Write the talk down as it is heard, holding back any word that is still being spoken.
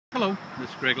Hello, this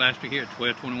is Greg Laster here at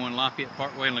 1221 Lafayette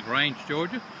Parkway in LaGrange,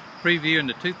 Georgia. Previewing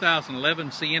the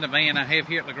 2011 Sienna van I have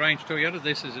here at LaGrange Toyota.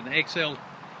 This is an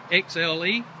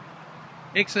XLE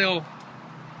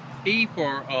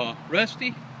for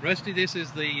Rusty. Rusty, this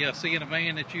is the Sienna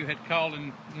van that you had called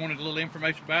and wanted a little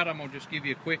information about. I'm going to just give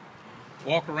you a quick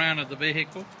walk around of the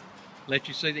vehicle, let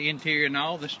you see the interior and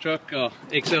all. This truck,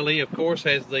 XLE, of course,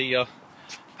 has the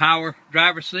power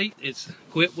driver seat. It's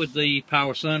equipped with the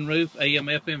power sunroof,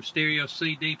 AM/FM stereo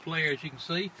CD player, as you can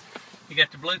see. You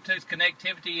got the Bluetooth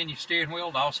connectivity in your steering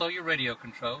wheel, also your radio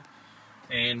control.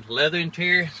 And leather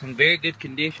interior, it's in very good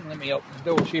condition. Let me open the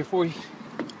doors here for you.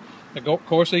 Of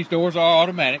course, these doors are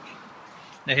automatic.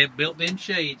 They have built-in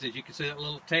shades. As you can see, that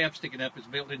little tab sticking up is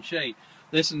built-in shade.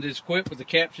 This is equipped with the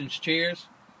captain's chairs.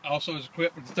 Also is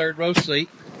equipped with the third row seat.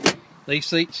 These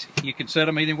seats, you can set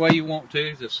them any way you want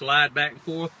to slide back and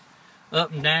forth,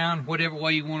 up and down, whatever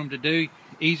way you want them to do.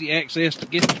 Easy access to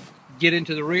get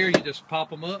into the rear. You just pop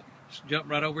them up, just jump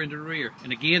right over into the rear.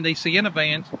 And again, these Sienna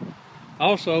vans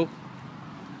also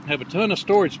have a ton of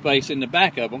storage space in the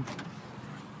back of them.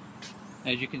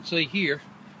 As you can see here,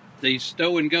 these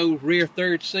stow and go rear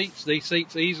third seats. These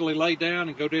seats easily lay down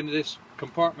and go into this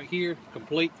compartment here.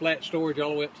 Complete flat storage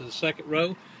all the way up to the second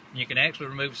row. You can actually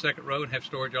remove the second row and have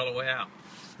storage all the way out.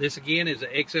 This again is an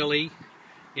XLE,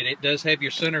 and it does have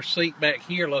your center seat back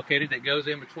here located that goes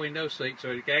in between those seats,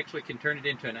 so it actually can turn it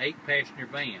into an 8-passenger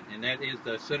van. And that is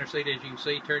the center seat, as you can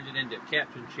see, turns it into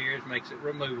captain chairs, makes it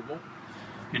removable.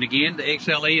 And again, the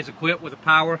XLE is equipped with a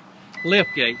power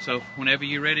lift gate, so whenever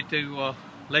you're ready to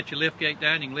let your lift gate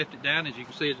down, you can lift it down. As you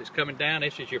can see, as it's coming down,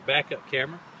 this is your backup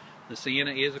camera. The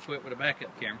Sienna is equipped with a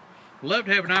backup camera. Love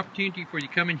to have an opportunity for you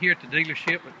to come in here at the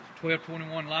dealership at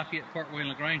 1221 Lafayette Parkway in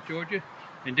LaGrange, Georgia,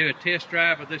 and do a test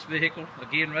drive of this vehicle.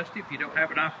 Again, Rusty, if you don't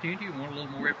have an opportunity and want a little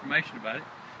more information about it,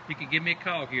 you can give me a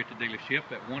call here at the dealership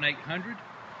at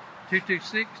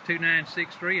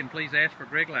 1-800-226-2963, and please ask for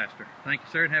Greg Laster. Thank you,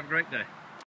 sir, and have a great day.